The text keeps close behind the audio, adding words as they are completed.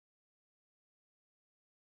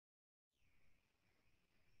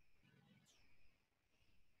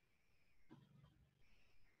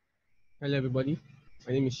Hello, everybody.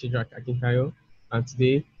 My name is Shedrack Akintayo, and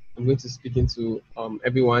today I'm going to speak into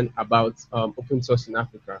everyone about open source in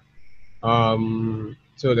Africa.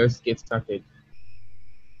 So let's get started.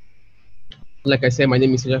 Like I said, my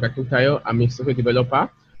name is Shedrack Akintayo. I'm a software developer.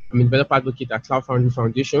 I'm a developer advocate at Cloud Foundry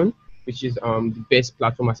Foundation, which is the best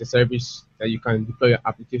platform as a service that you can deploy your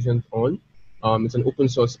applications on. It's an open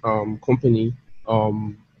source company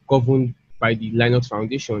governed by the Linux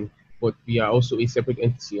Foundation, but we are also a separate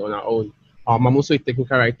entity on our own. I'm also a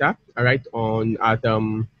technical writer. I write on at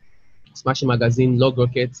Smashing Magazine, Log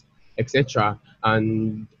Rocket, etc.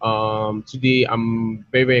 And today I'm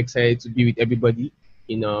very excited to be with everybody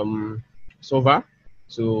in Sova.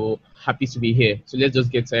 So happy to be here. So let's just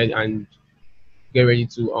get started and get ready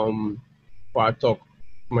to for our talk,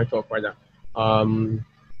 for my talk rather.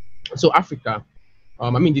 So Africa. I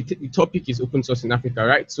mean, the topic is open source in Africa,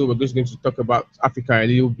 right? So we're just going to talk about Africa a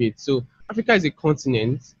little bit. So Africa is a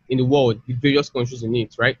continent in the world with various countries in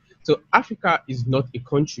it, right? So Africa is not a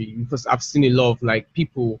country because I've seen a lot of like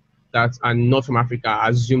people that are not from Africa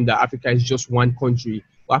assume that Africa is just one country.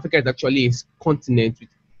 But Africa is actually a continent with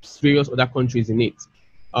various other countries in it.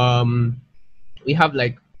 We have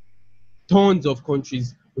like tons of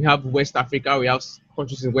countries. We have West Africa, we have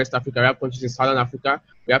countries in West Africa, we have countries in Southern Africa,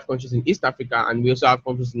 we have countries in East Africa, and we also have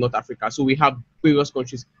countries in North Africa. So we have various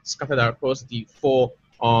countries scattered across the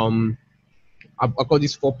across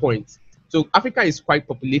these 4 points. So Africa is quite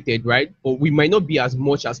populated, right? But we might not be as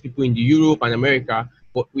much as people in the Europe and America,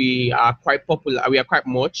 but we are quite popular. We are quite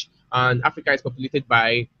much, and Africa is populated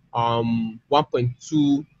by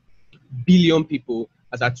 1.2 billion people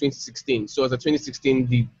as at 2016. So as at 2016,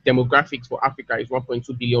 the demographics for Africa is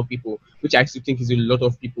 1.2 billion people, which I still think is a lot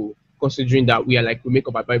of people, considering that we make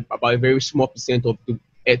up about a very small percent of the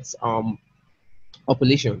Earth's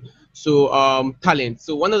population. So talent.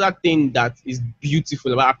 So one other thing that is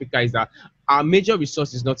beautiful about Africa is that our major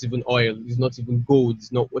resource is not even oil, it's not even gold,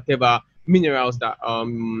 it's not whatever minerals that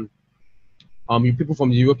people from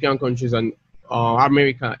the European countries and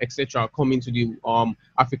America, etc., come into the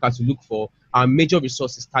Africa to look for. Our major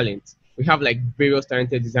resource is talent. We have like various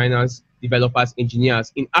talented designers, developers,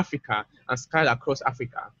 engineers in Africa and scattered across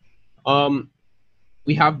Africa.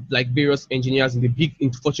 We have like various engineers in the big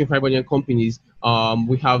in Fortune 500 companies.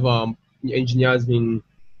 We have engineers in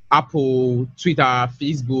Apple, Twitter,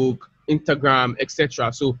 Facebook, Instagram,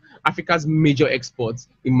 etc. So Africa's major exports,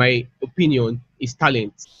 in my opinion, is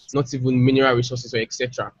talent, not even mineral resources or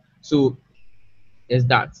etc. So there's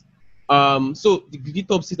that. So the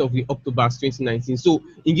Github state of the October 2019. So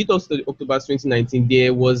in Github state of the October 2019,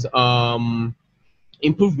 there was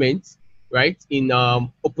improvements, right, in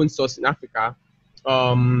open source in Africa.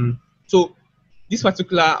 So this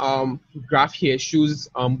particular graph here shows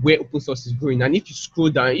where open source is growing. And if you scroll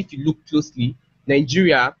down, if you look closely,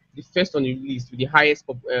 Nigeria, the first on the list with the highest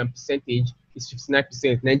percentage is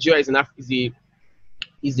 59%. Nigeria is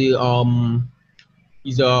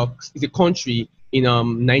a country in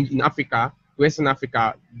Africa, Western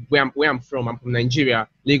Africa, where I'm from. I'm from Nigeria,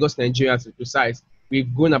 Lagos, Nigeria to be precise.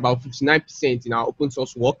 We've grown about 59% in our open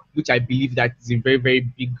source work, which I believe that is a very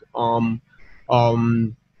big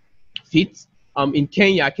feat. In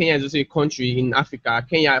Kenya is also a country in Africa.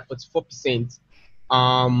 Kenya 44%.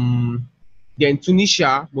 Then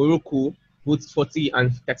Tunisia, Morocco, both 40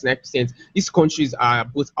 and 39%. These countries are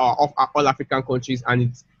both all African countries,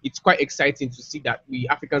 and it's quite exciting to see that we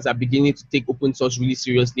Africans are beginning to take open source really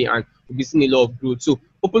seriously, and we've seen a lot of growth. So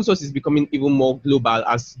open source is becoming even more global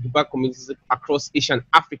as global communities across Asia and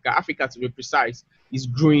Africa to be precise, is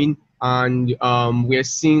growing, and we're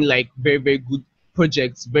seeing like very good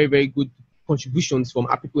projects, very good contributions from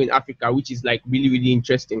people in Africa, which is like really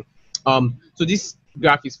interesting. So this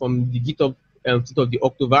graph is from the Github state of the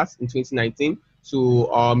October in 2019.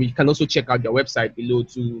 So you can also check out their website below.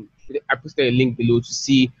 I posted a link below to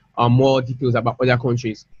see more details about other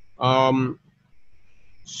countries. Also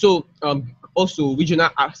regional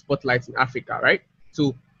spotlights in Africa, right?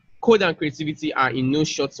 So code and creativity are in no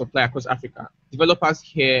short supply across Africa. Developers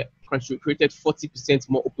here created 40%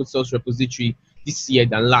 more open source repository this year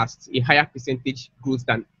than last, a higher percentage growth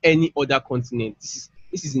than any other continent. This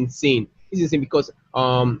is insane. This is insane because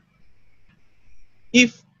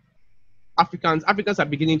if Africans are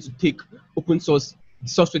beginning to take open source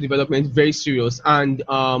software development very serious, and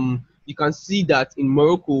you can see that in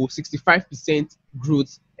Morocco 65%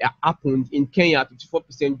 growth happened, in Kenya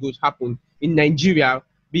 54% growth happened, in Nigeria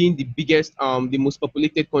being the biggest the most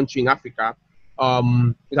populated country in Africa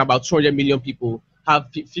with about 200 million people, have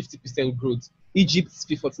 50% growth. Egypt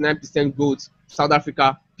 49% growth, South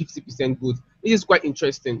Africa 50% growth. This is quite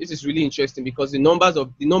interesting. This is really interesting because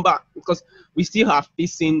because we still have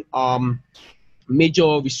facing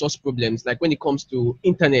major resource problems, like when it comes to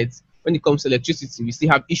internet, when it comes to electricity, we still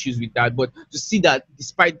have issues with that. But to see that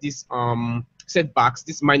despite these setbacks,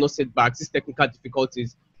 these minor setbacks, these technical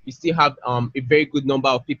difficulties, we still have a very good number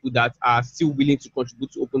of people that are still willing to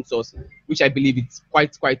contribute to open source, which I believe is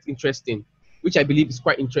quite interesting. Which I believe is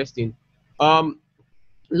quite interesting.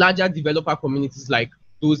 Larger developer communities like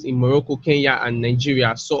those in Morocco, Kenya, and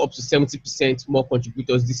Nigeria saw up to 70% more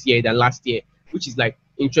contributors this year than last year, which is like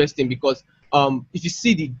interesting because if you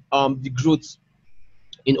see the growth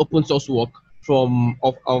in open source work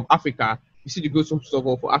of Africa, you see the growth from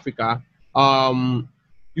work for Africa,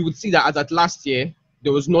 you would see that as at last year,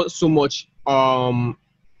 there was not so much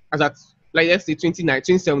as at, like, let's say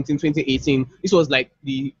 2017, 2018, this was like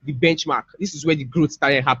the benchmark. This is where the growth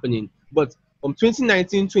started happening. But from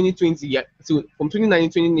 2019, 2020, yeah, so from 2019,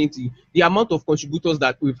 2020, the amount of contributors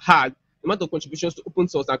that we've had, the amount of contributions to open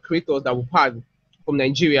source and creators that we've had from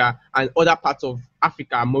Nigeria and other parts of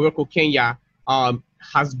Africa, Morocco, Kenya,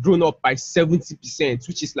 has grown up by 70%,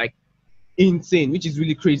 which is like insane, which is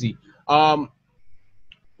really crazy.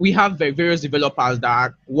 We have various developers that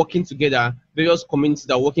are working together, various communities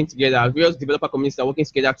that are working together, various developer communities that are working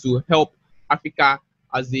together to help Africa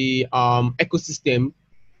as a ecosystem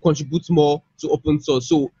contribute more to open source.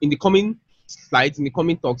 So in the coming slides, in the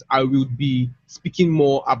coming talks, I will be speaking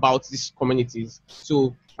more about these communities.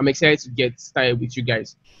 So I'm excited to get started with you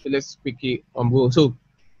guys. So let's quickly go. So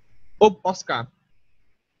Oscar.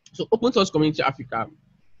 So Open Source Community Africa.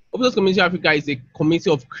 Open Source Community Africa is a community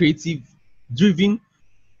of creatives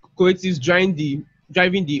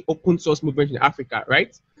driving the open source movement in Africa,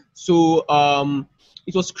 right? So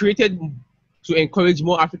it was created to encourage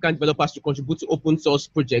more African developers to contribute to open source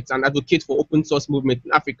projects and advocate for open source movement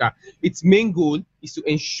in Africa. Its main goal is to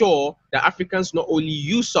ensure that Africans not only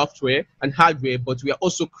use software and hardware, but we are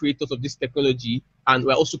also creators of this technology and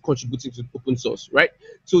we're also contributing to open source, right?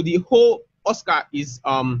 So the whole Oscar is,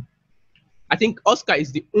 I think Oscar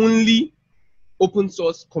is the only open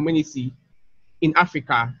source community in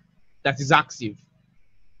Africa that is active.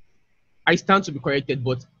 I stand to be corrected,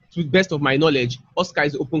 but to the best of my knowledge, Oscar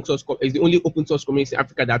is the only open source community in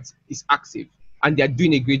Africa that is active, and they are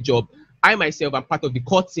doing a great job. I myself am part of the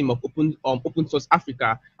core team of Open Source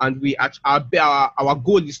Africa, and our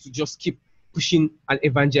goal is to just keep pushing and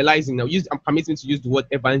evangelizing. Now, I'm permitting to use the word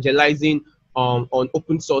evangelizing on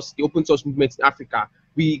open source, the open source movement in Africa.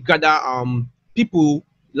 We gather people,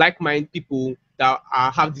 like-minded people that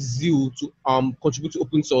have the zeal to contribute to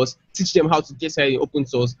open source, teach them how to get started in open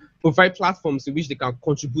source, provide platforms in which they can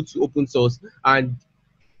contribute to open source, and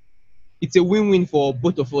it's a win-win for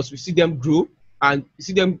both of us. We see them grow, and we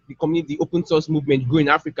see them the open source movement grow in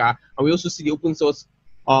Africa, and we also see the open source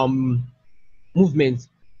movement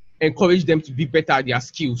encourage them to be better at their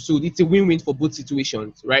skills. So it's a win-win for both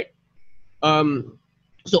situations, right?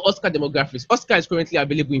 So Oscar demographics. Oscar is currently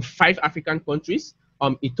available in 5 African countries: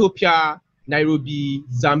 Ethiopia, Nairobi,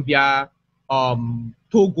 Zambia,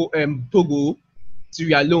 Togo,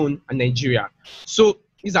 Sierra Leone, and Nigeria. So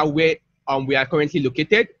these are where we are currently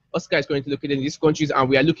located. Oscar is currently located in these countries, and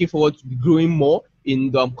we are looking forward to growing more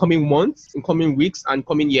in the coming months, in coming weeks, and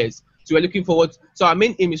coming years. So we're looking forward. So our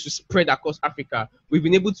main aim is to spread across Africa. We've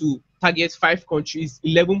been able to target 5 countries,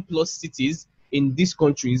 11 plus cities in these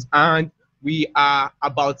countries, and we are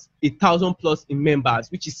about 1,000 plus in members,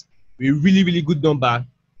 which is a really, really good number,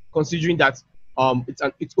 considering that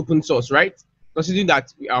it's open source, right? Considering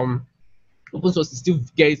that open source is still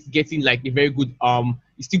getting like a very good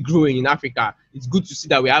it's still growing in Africa. It's good to see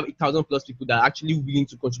that we have 1,000 plus people that are actually willing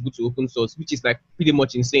to contribute to open source, which is like pretty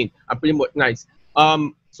much insane and pretty much nice.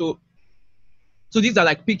 So these are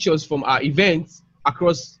like pictures from our events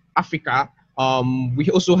across Africa. We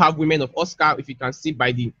also have Women of Oscar, if you can see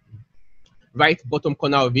by the right bottom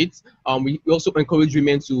corner of it. We also encourage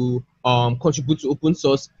women to contribute to open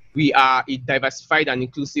source. We are a diversified and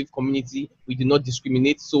inclusive community. We do not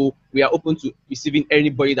discriminate, so we are open to receiving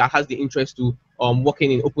anybody that has the interest to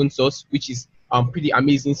working in open source, which is pretty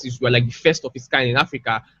amazing since we're like the first of its kind in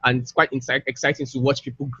Africa, and it's quite exciting to watch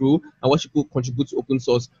people grow and watch people contribute to open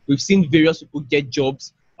source. We've seen various people get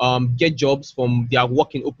jobs from their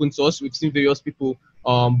work in open source. We've seen various people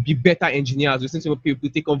be better engineers. We've seen some people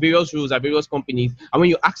take on various roles at various companies, and when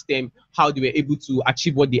you ask them how they were able to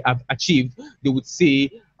achieve what they have achieved, they would say,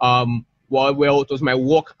 well, it was my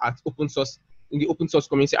work at open source in the open source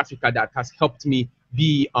community Africa that has helped me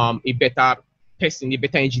be a better person, a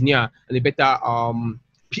better engineer, and a better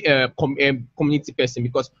community person,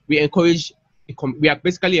 because we encourage. We are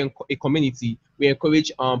basically a community we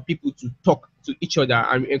encourage people to talk to each other,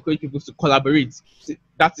 and we encourage people to collaborate. So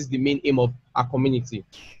that is the main aim of our community.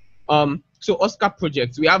 So Oscar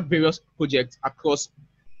projects, we have various projects across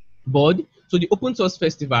board. So the Open Source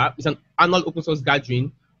Festival is an annual open source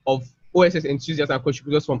gathering of OSS enthusiasts and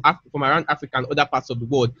contributors from around Africa and other parts of the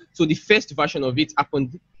world. So the first version of it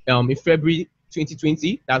happened in February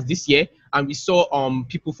 2020, that's this year, and we saw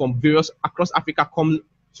people from various across Africa come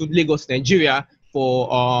to Lagos, Nigeria for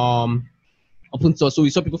open source. So we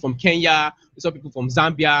saw people from Kenya, we saw people from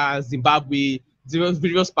Zambia, Zimbabwe,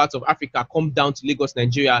 various parts of Africa come down to Lagos,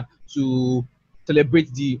 Nigeria to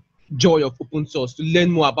celebrate the joy of open source, to learn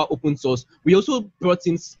more about open source. We also brought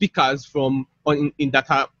in speakers from that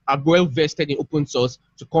are well vested in open source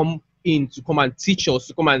to come and teach us,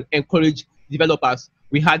 to come and encourage developers.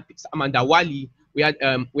 We had Amanda Wali, we had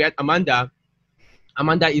Amanda.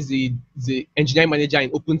 Amanda is the engineering manager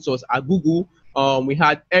in open source at Google. We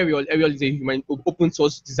had Ariel. Ariel is a open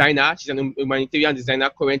source designer. She's an humanitarian designer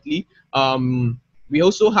currently. We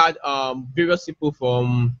also had various people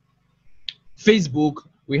from Facebook.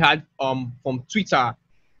 We had from Twitter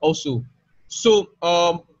also. So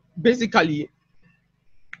basically,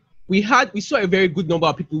 we saw a very good number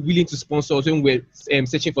of people willing to sponsor us when we were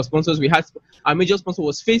searching for sponsors. We had our major sponsor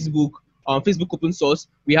was Facebook. Facebook open source.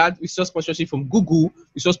 We saw sponsorship from Google.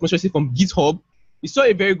 We saw sponsorship from Github. We saw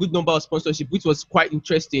a very good number of sponsorship, which was quite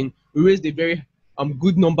interesting. We raised a very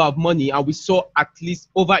good number of money, and we saw at least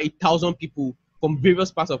over 1,000 people from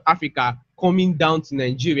various parts of Africa coming down to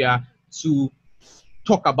Nigeria to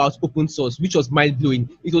talk about open source, which was mind-blowing.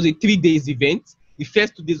 It was a 3-day event. The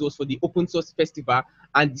first 2 days was for the Open Source Festival,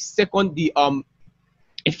 and the second,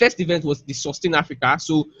 a first event was the Sustain Africa.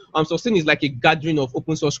 So Sustain is like a gathering of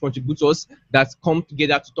open source contributors that come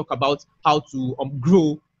together to talk about how to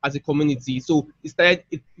grow as a community. So it started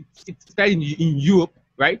in Europe,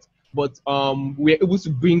 right? But we were able to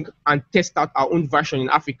bring and test out our own version in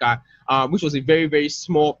Africa, which was a very, very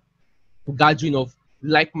small gathering of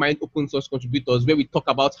like-minded open source contributors where we talk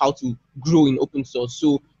about how to grow in open source.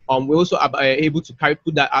 So we also are able to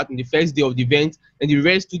put that out on the first day of the event. And the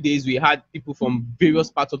rest 2 days, we had people from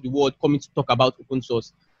various parts of the world coming to talk about open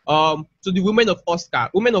source. So the Women of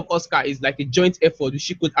Oscar is like a joint effort with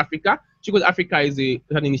She Code Africa. She Code Africa is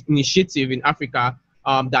an initiative in Africa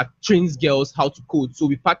that trains girls how to code. So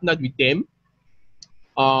we partnered with them.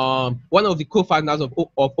 One of the co-founders of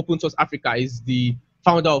Open Source Africa is the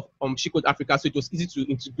founder of She Code Africa. So it was easy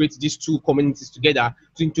to integrate these two communities together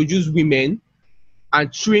to introduce women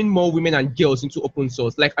and train more women and girls into open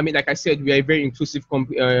source. Like I said, we are a very inclusive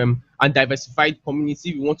and diversified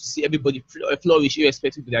community. We want to see everybody flourish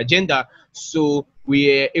irrespective of their gender. So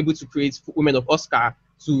we are able to create Women of Oscar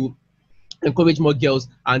to encourage more girls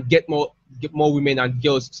and get more women and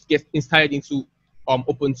girls to get inspired into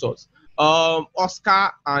open source.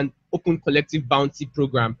 Oscar and Open Collective Bounty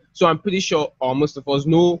Program. So I'm pretty sure most of us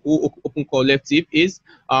know who Open Collective is,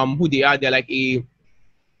 who they are. They're like a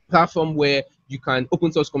platform where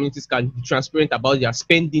open source communities can be transparent about their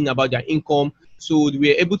spending, about their income. So we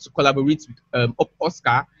were able to collaborate with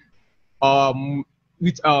Oscar,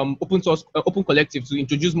 with Open Collective to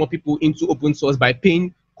introduce more people into open source by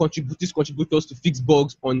paying contributors to fix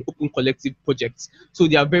bugs on Open Collective projects. So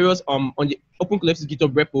there are various on the Open Collective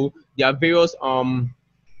GitHub repo. There are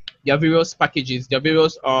various packages. There are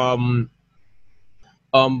various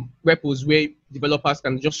repos where developers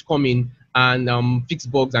can just come in and fix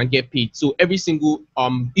bugs and get paid. So every single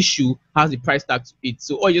issue has a price tag to it.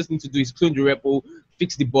 So all you just need to do is clone the repo,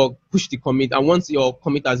 fix the bug, push the commit, and once your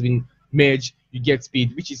commit has been merged, you get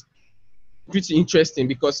paid, which is pretty interesting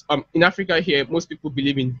because in Africa here, most people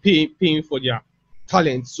believe in paying for their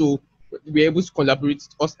talent. So we're able to collaborate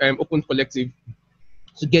with us, Open Collective,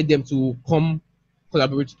 to get them to come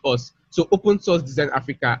collaborate with us. So Open Source Design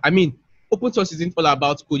Africa. Open source isn't all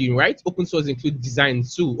about coding, right? Open source includes design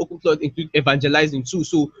too. Open source includes evangelizing too.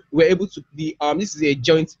 So we're able to this is a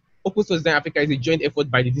joint, Open Source Design Africa is a joint effort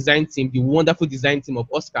by the design team, the wonderful design team of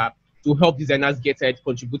Oscar, to help designers get ahead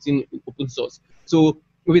contributing in open source. So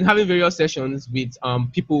we've been having various sessions with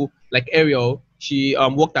people like Ariel. She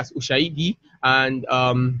worked as Ushaidi, and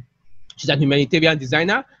she's a humanitarian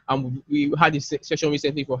designer, and we had a session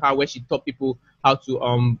recently for her where she taught people how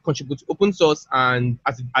to contribute to open source and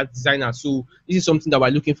as designers. So this is something that we're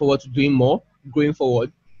looking forward to doing more going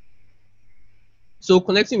forward. So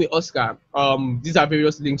connecting with Oscar, these are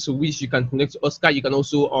various links to which you can connect to Oscar. You can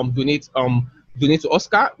also donate to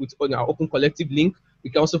Oscar with our Open Collective link. You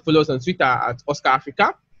can also follow us on Twitter at Oscar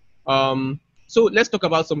Africa. So let's talk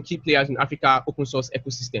about some key players in Africa open source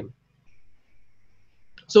ecosystem.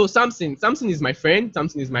 So Samson is my friend.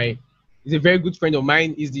 Samson is a very good friend of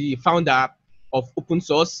mine. He's the founder of Open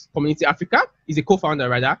Source Community Africa. He's a co-founder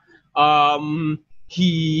rather.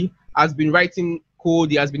 He has been writing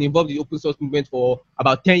code. He has been involved in the open source movement for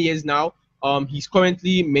about 10 years now. He's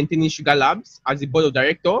currently maintaining Sugar Labs as a board of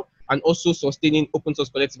director and also sustaining Open Source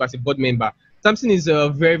Collective as a board member. Samson is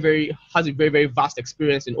has a very vast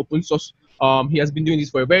experience in open source. He has been doing this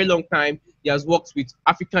for a very long time. He has worked with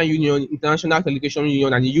African Union, International Telecommunication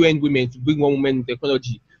Union, and the UN Women to bring more women in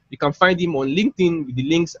technology. You can find him on LinkedIn with the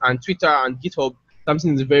links and Twitter and GitHub.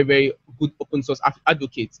 Samson is a very good open source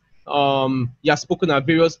advocate. He has spoken at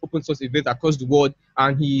various open source events across the world,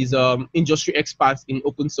 and he is industry expert in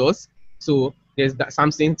open source. So there's that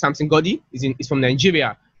Samson Godi is from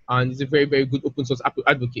Nigeria, and he's a very good open source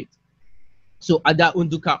advocate. So Ada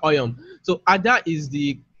Unduka Oyom. So Ada is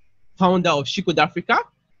the founder of She Code Africa.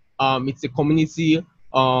 It's a community,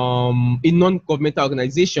 a non-governmental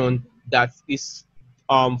organization that is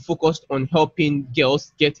focused on helping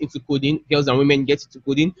girls get into coding, girls and women get into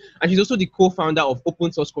coding. And she's also the co-founder of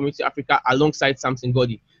Open Source Community Africa alongside Samson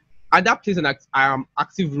Godi. Ada plays an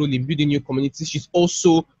active role in building new communities. She's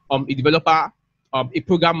also a developer, a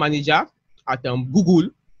program manager at Google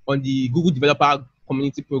on the Google Developer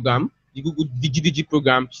Community Program, the Google DGDG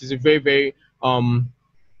program. She's a very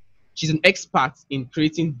she's an expert in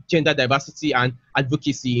creating gender diversity and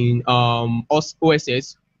advocacy in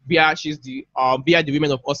OSS via the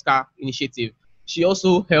Women of Oscar initiative. She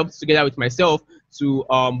also helped together with myself to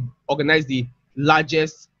organize the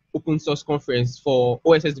largest open source conference for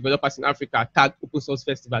OSS developers in Africa, tagged Open Source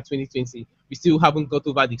Festival 2020. We still haven't got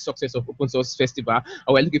over the success of Open Source Festival, and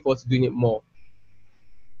we're looking forward to doing it more.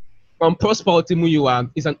 Prosper Otemuyua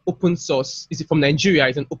is an open source, is from Nigeria,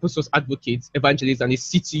 is an open source advocate, evangelist, and is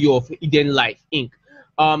CTO of Eden Life, Inc.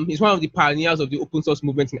 He's one of the pioneers of the open source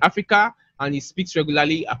movement in Africa, and he speaks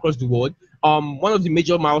regularly across the world. One of the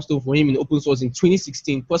major milestones for him in open source in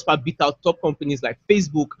 2016, Prosper beat out top companies like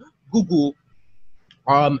Facebook, Google,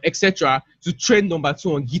 etc. to trend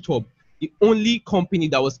 #2 on GitHub. The only company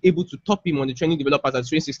that was able to top him on the trending developers at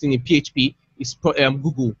 2016 in PHP is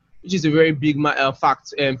Google, which is a very big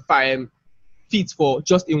feat for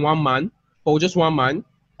just one man.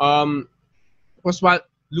 Prosper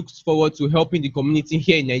looks forward to helping the community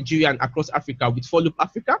here in Nigeria and across Africa with Follow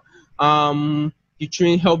Africa.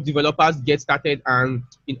 He help developers get started and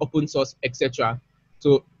in open source, etc.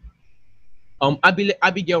 So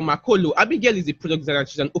Abigail Makolo. Abigail is a product designer.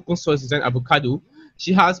 She's an open source design avocado.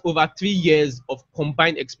 She has over 3 years of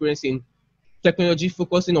combined experience in technology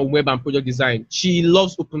focusing on web and product design. She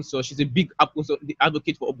loves open source. She's a big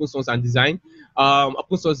advocate for open source and design.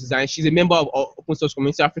 Open source design. She's a member of Open Source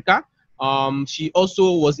Community Africa. She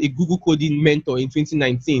also was a Google coding mentor in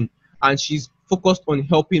 2019, and she's focused on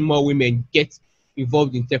helping more women get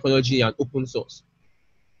involved in technology and open source.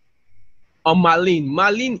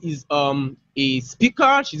 Marlene is a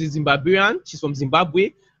speaker. She's a Zimbabwean. She's from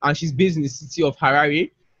Zimbabwe, and she's based in the city of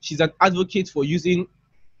Harare. She's an advocate for using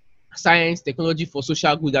science, technology for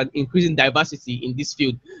social good and increasing diversity in this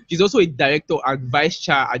field. She's also a director and vice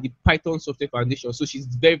chair at the Python Software Foundation. So she's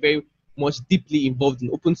very much deeply involved in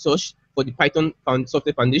open source for the Python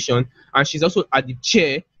Software Foundation, and she's also at the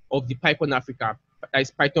chair of the Python Africa, that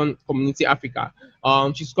is Python Community Africa.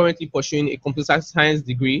 She's currently pursuing a computer science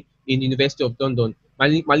degree in the University of London.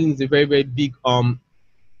 Marlene is a very big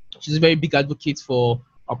she's a very big advocate for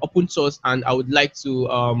open source, and I would like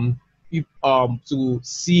to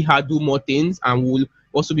see her do more things, and we'll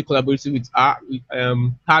also be collaborating with her, with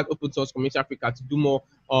Open Source Community Africa to do more,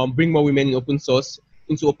 bring more women in open source,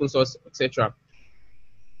 into open source, etc.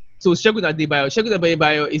 So Shegun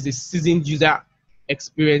Adebayo is a seasoned user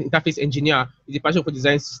experience interface engineer with a passion for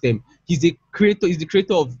design system. He's the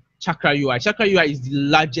creator of Chakra UI. Chakra UI is the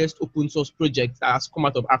largest open source project that has come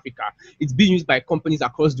out of Africa. It's being used by companies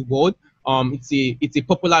across the world. It's a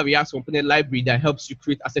popular React component library that helps you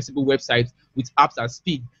create accessible websites with apps at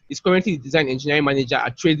speed. He's currently the design engineering manager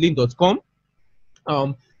at tradelink.com.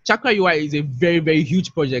 Chakra UI is a very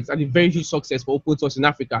huge project and a very huge success for open source in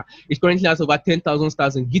Africa. It currently has over 10,000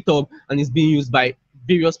 stars in GitHub and is being used by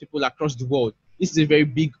various people across the world. This is a very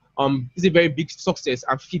big success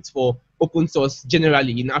and fit for open source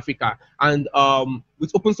generally in Africa. And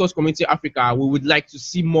with Open Source Community Africa, we would like to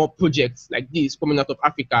see more projects like this coming out of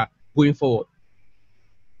Africa going forward.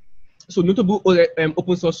 So notable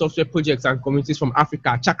open source software projects and communities from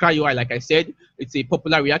Africa. Chakra UI, like I said, it's a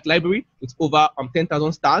popular React library with over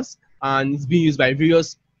 10,000 stars, and it's being used by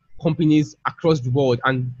various companies across the world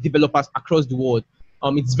and developers across the world.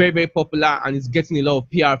 It's very popular, and it's getting a lot of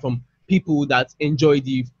PR from people that enjoy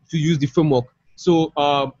to use the framework. So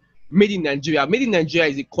Made in Nigeria. Made in Nigeria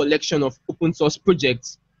is a collection of open source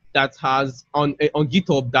projects that has on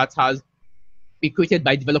GitHub that has be created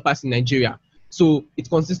by developers in Nigeria. So it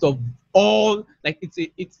consists of all, like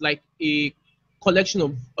it's like a collection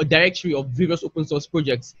of a directory of various open source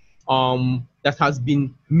projects that has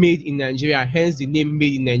been made in Nigeria, hence the name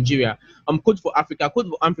Made in Nigeria. Code for Africa. Code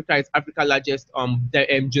for Africa is Africa's largest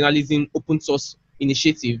journalism open source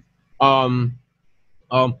initiative.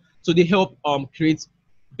 So they help create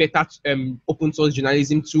better open source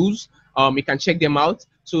journalism tools. You can check them out.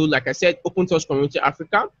 So like I said, Open Source Community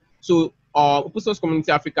Africa. So Open Source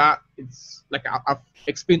Community Africa, it's like I've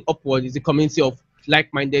explained upward, is a community of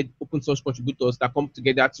like-minded open source contributors that come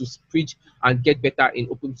together to preach and get better in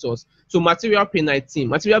open source. So Material P19.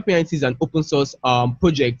 Material P19 is an open source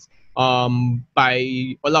project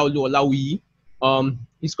by Olaolu Olawiyi.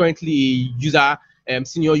 He's currently a user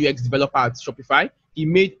senior UX developer at Shopify. He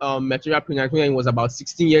made Material P19 when he was about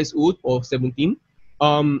 16 years old or 17.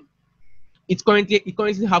 It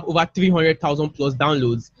currently have over 300,000 plus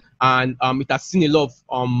downloads, and it has seen a lot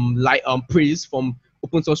of praise from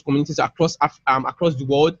open source communities across the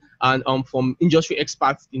world, and from industry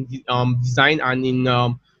experts in design and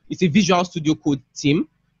in it's a Visual Studio Code team.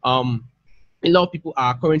 A lot of people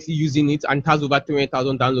are currently using it, and it has over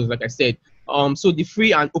 300,000 downloads, like I said. So the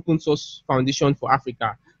Free and Open Source Foundation for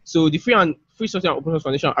Africa. So the Free Software and Open Source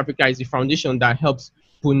Foundation of Africa is the foundation that helps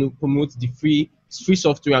promote the free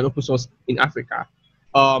software and open source in Africa.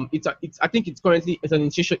 I think it's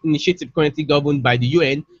an initiative currently governed by the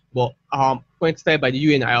UN, but currently started by the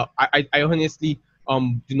UN. I honestly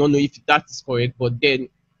do not know if that is correct, but then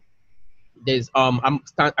there's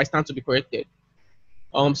I stand to be corrected.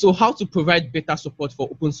 So how to provide better support for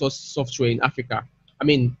open source software in Africa? I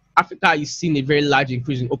mean, Africa is seeing a very large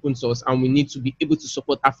increase in open source, and we need to be able to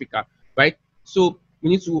support Africa, right? So we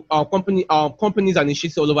need to companies and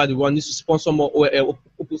initiatives all over the world need to sponsor more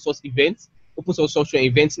open source events, open source software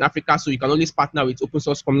events in Africa. So you can always partner with Open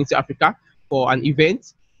Source Community Africa for an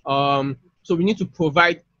event. So we need to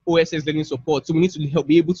provide OSS learning support. So we need to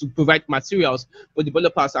be able to provide materials for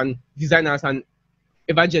developers and designers and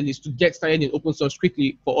evangelists to get started in open source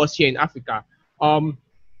quickly for us here in Africa. We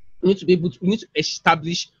need to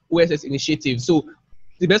establish OSS initiatives. So, to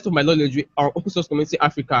the best of my knowledge, our Open Source Community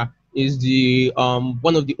Africa is the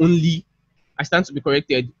one of the only, I stand to be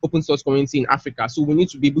corrected, open source community in Africa. So we need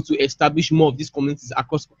to be able to establish more of these communities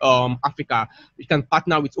across Africa. We can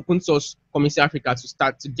partner with Open Source Community Africa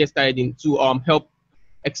to get started in to help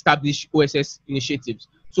establish OSS initiatives.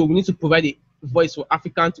 So we need to provide a voice for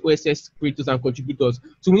African OSS creators and contributors.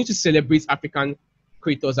 So we need to celebrate African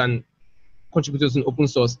creators and contributors in open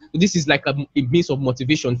source. So this is like a means of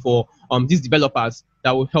motivation for these developers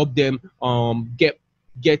that will help them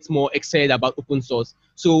get more excited about open source.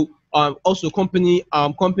 So also companies,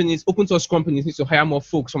 open source companies need to hire more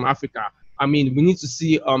folks from Africa. I mean, we need to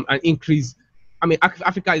see an increase. I mean,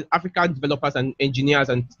 African developers and engineers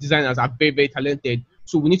and designers are very, very talented.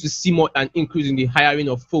 So we need to see more an increase in the hiring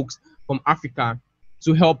of folks from Africa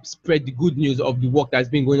to help spread the good news of the work that's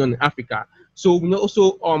been going on in Africa. So we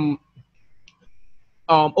also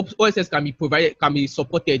OSS can be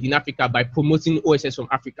supported in Africa by promoting OSS from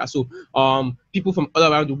Africa. So people from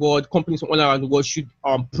all around the world, companies from all around the world should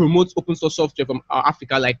promote open source software from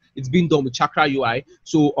Africa, like it's been done with Chakra UI.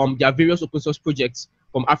 So there are various open source projects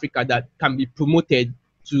from Africa that can be promoted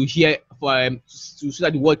to hear so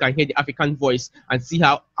that the world can hear the African voice and see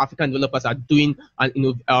how African developers are doing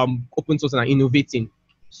and open source and are innovating.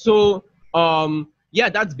 So yeah,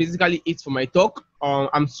 that's basically it for my talk.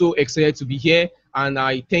 I'm so excited to be here, and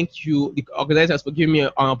I thank you, the organizers, for giving me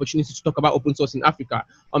an opportunity to talk about open source in Africa.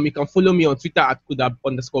 You can follow me on Twitter at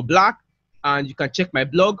 @kudab_black, and you can check my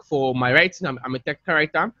blog for my writing. I'm a technical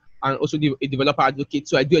writer and also a developer advocate.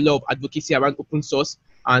 So I do a lot of advocacy around open source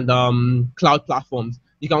and cloud platforms.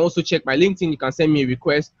 You can also check my LinkedIn. You can send me a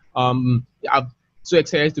request. I'm so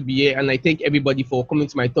excited to be here, and I thank everybody for coming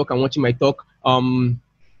to my talk and watching my talk.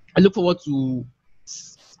 I look forward to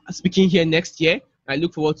speaking here next year. I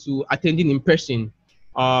look forward to attending in person.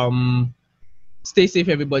 Stay safe,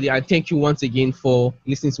 everybody, and thank you once again for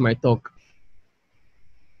listening to my talk.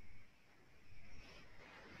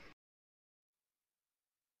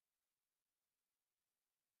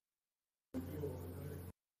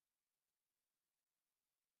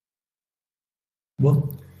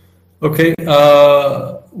 Well, okay,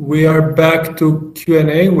 we are back to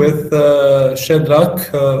Q&A with Shedrack,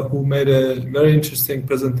 who made a very interesting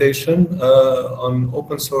presentation on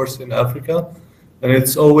open source in Africa. And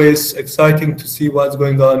it's always exciting to see what's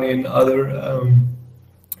going on in other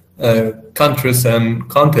countries and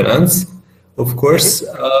continents, of course.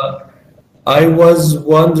 I was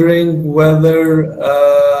wondering whether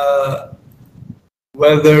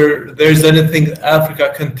there's anything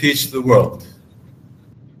Africa can teach the world.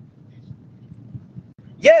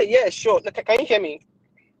 Yeah, sure. Like, can you hear me?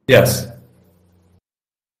 Yes.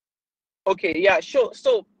 Okay, yeah, sure.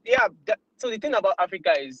 So yeah, so the thing about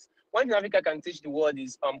Africa is one thing Africa can teach the world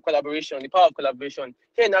is collaboration, the power of collaboration.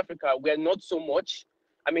 Here in Africa, we are not so much.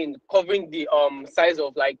 I mean, covering the size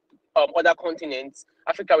of like other continents,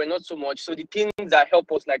 Africa we're not so much. So the things that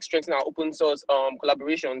help us like strengthen our open source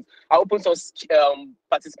collaboration, our open source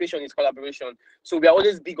participation is collaboration. So we are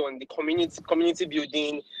always big on the community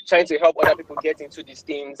building, trying to help other people get into these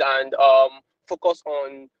things and focus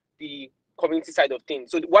on the community side of things.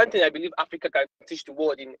 So the one thing I believe Africa can teach the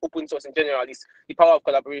world in open source in general is the power of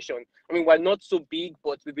collaboration. I mean, we're not so big,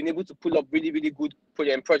 but we've been able to pull up really, really good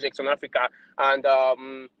projects on Africa. And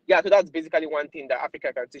yeah, so that's basically one thing that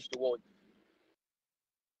Africa can teach the world.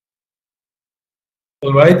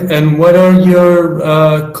 All right. And what are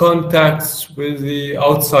your contacts with the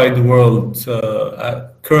outside world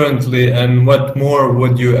currently, and what more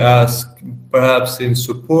would you ask, perhaps in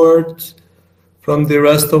support from the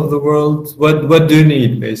rest of the world? What do you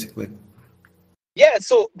need, basically? Yeah,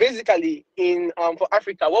 so basically in for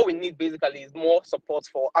Africa, what we need basically is more support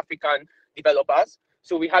for African developers.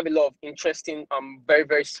 So we have a lot of interesting, very,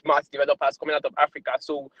 very smart developers coming out of Africa.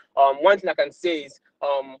 So one thing I can say is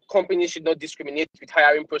companies should not discriminate with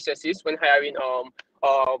hiring processes when hiring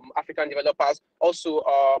African developers. Also,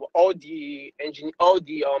 all the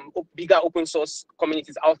bigger open source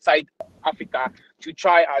communities outside Africa to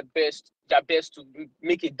try their best to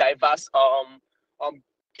make a diverse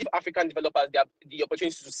give African developers the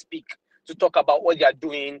opportunity to speak, to talk about what they are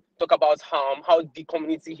doing, talk about how the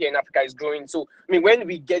community here in Africa is growing. So, I mean, when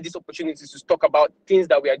we get these opportunities to talk about things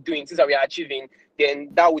that we are doing, things that we are achieving,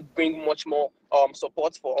 then that would bring much more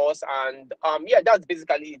support for us. And yeah, that's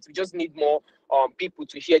basically it. We just need more people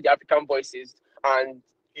to hear the African voices and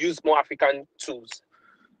use more African tools.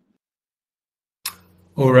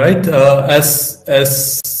 All right. As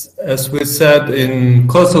we said, in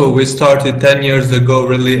Kosovo, we started 10 years ago,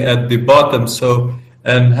 really at the bottom. So,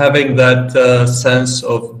 and having that sense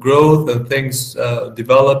of growth and things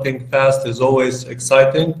developing fast is always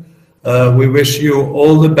exciting. We wish you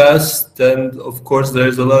all the best, and of course,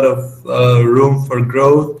 there's a lot of room for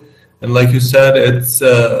growth. And like you said, it's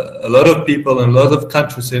a lot of people and a lot of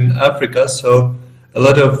countries in Africa, so a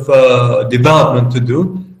lot of development to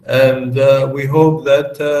do. And we hope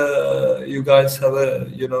that you guys have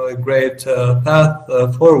a great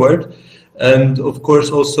path forward. And of course,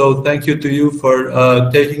 also thank you to you for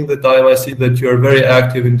taking the time. I see that you're very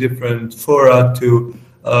active in different fora to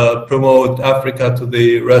promote Africa to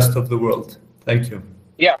the rest of the world. Thank you.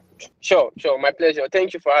 Yeah, sure. My pleasure.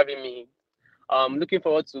 Thank you for having me. Looking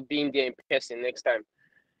forward to being there in person next time.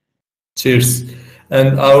 Cheers.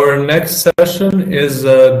 And our next session is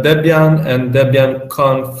Debian and Debian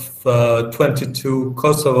Conf 22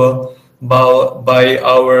 Kosovo by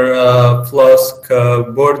our Flask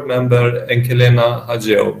board member Enkelena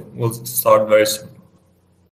Hageo. We'll start very soon.